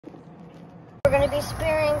going to be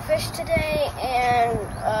spearing fish today, and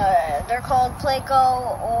they're called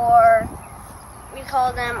Placo, or we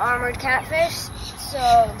call them armored catfish. So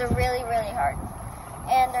they're really, really hard.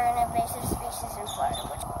 And they're an invasive species in Florida,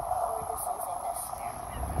 which we're just using this spear.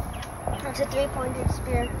 It's a 3-pointed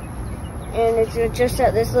spear, and it's just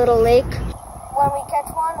at this little lake. When we catch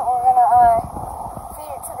one, we're going to feed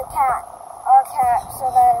it to the cat, our cat, so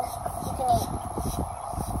then he can eat.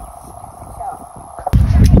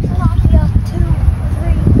 Tilapia, 2,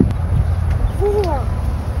 3, 4.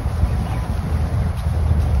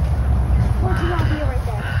 4 tilapia right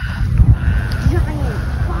there. Giant.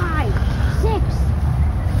 5, 6.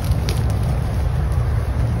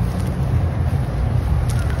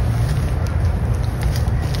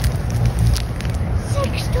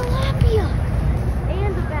 Tilapia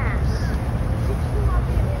and a bass. 6 tilapia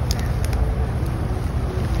and a bass.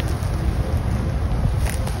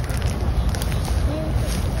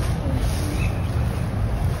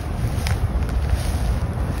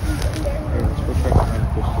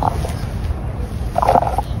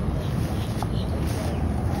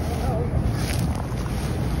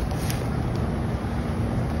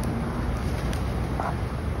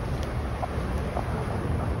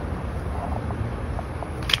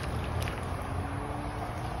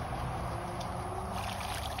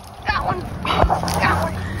 Got one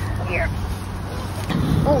here.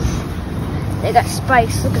 Oh, they got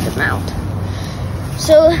spikes. Look at the mouth.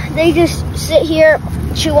 So they just sit here,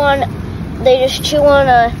 chew on. They just chew on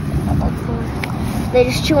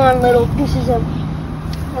little pieces of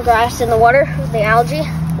grass in the water, the algae.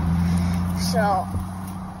 So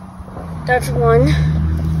that's one.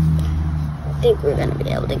 I think we're gonna be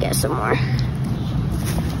able to get some more.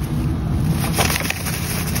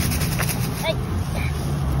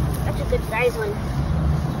 That's a good size one.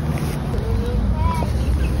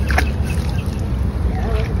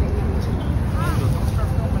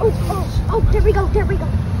 Oh, there we go.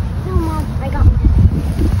 No, Mom, I got one.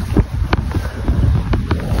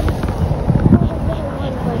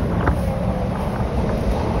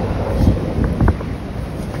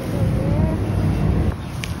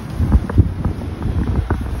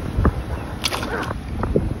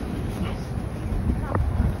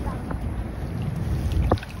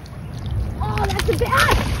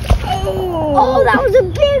 Oh, that was a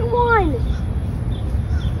big one!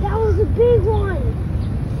 That was a big one!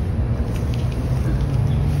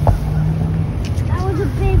 That was a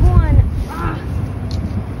big one! Ah.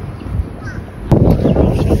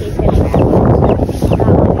 Make sure he's gonna grab one.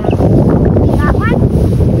 You got one?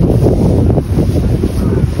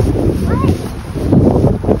 What?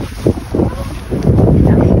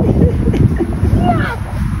 Yeah!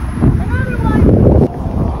 Another one!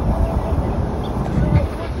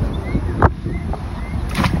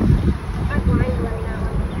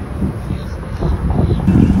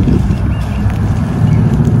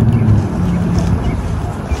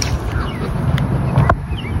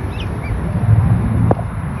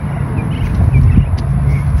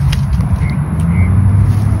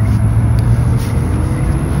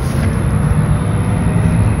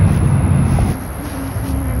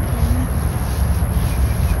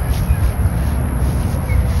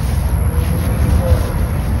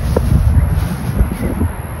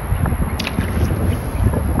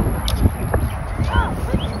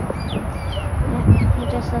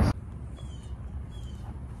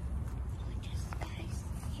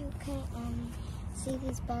 See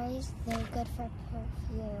these berries? They're good for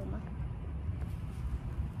perfume.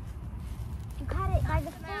 You got it by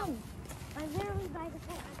the fin. I literally by the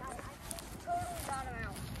fin. I got it. I totally got him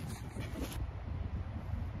out.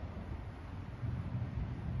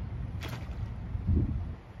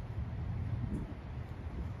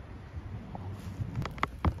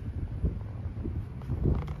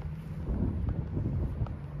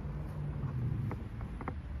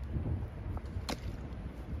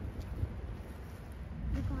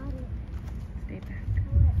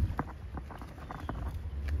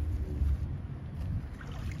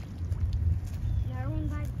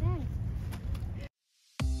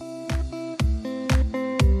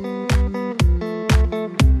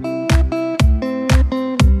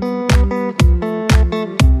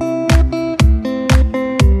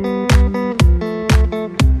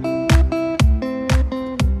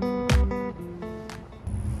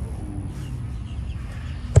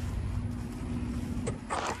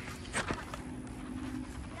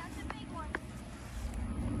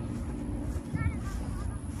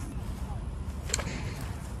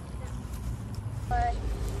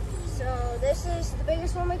 This is the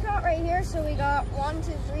biggest one we caught right here. So we got 1,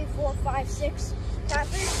 2, 3, 4, 5, 6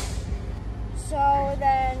 catfish. So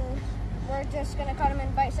then we're just gonna cut them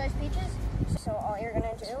in bite-sized pieces. So all you're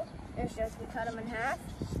gonna do is just we cut them in half,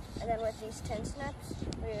 and then with these tin snips,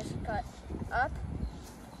 we just cut up,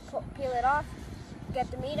 peel it off,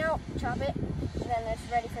 get the meat out, chop it, and then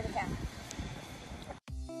it's ready for the cat.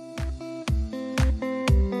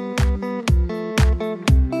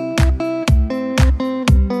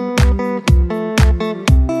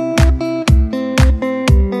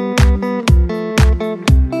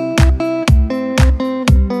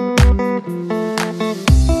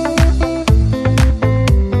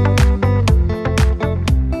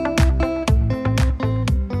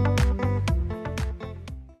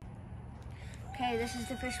 Okay, this is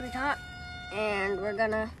the fish we caught, and we're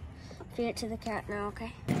gonna feed it to the cat now,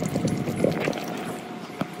 okay?